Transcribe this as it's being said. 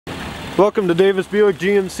Welcome to Davis Buick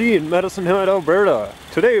GMC in Medicine Hat, Alberta.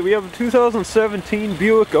 Today we have a 2017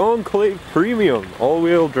 Buick Enclave Premium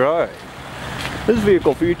all-wheel drive. This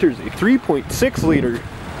vehicle features a 3.6 liter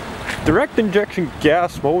direct injection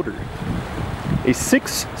gas motor, a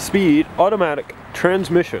 6-speed automatic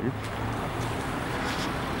transmission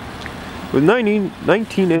with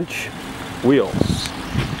 19-inch wheels.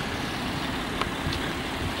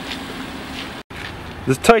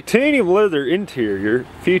 The titanium leather interior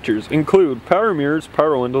features include power mirrors,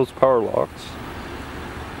 power windows, power locks,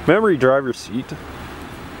 memory driver's seat,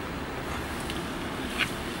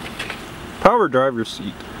 power driver's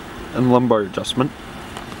seat and lumbar adjustment,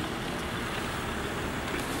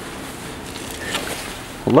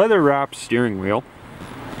 leather wrapped steering wheel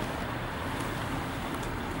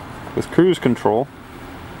with cruise control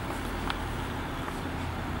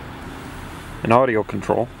and audio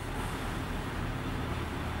control.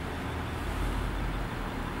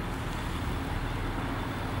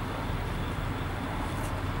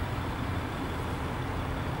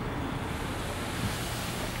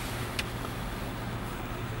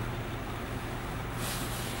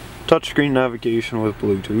 Touchscreen navigation with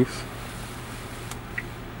Bluetooth,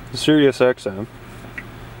 Sirius XM,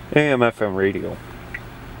 AM/FM radio,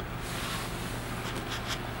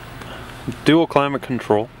 dual climate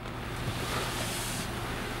control,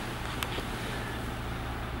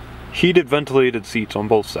 heated ventilated seats on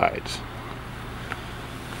both sides.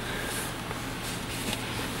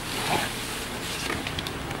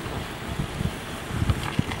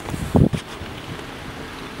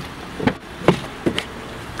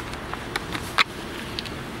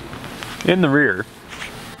 In the rear,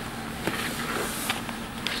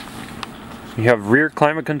 you have rear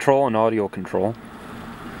climate control and audio control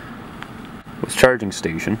with charging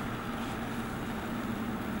station.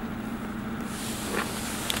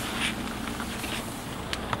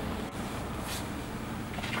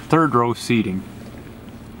 Third row seating.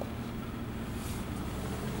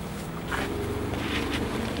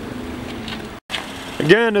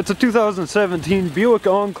 Again, it's a 2017 Buick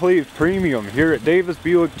Enclave Premium here at Davis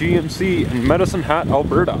Buick GMC in Medicine Hat,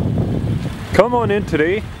 Alberta. Come on in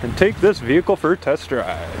today and take this vehicle for a test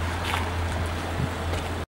drive.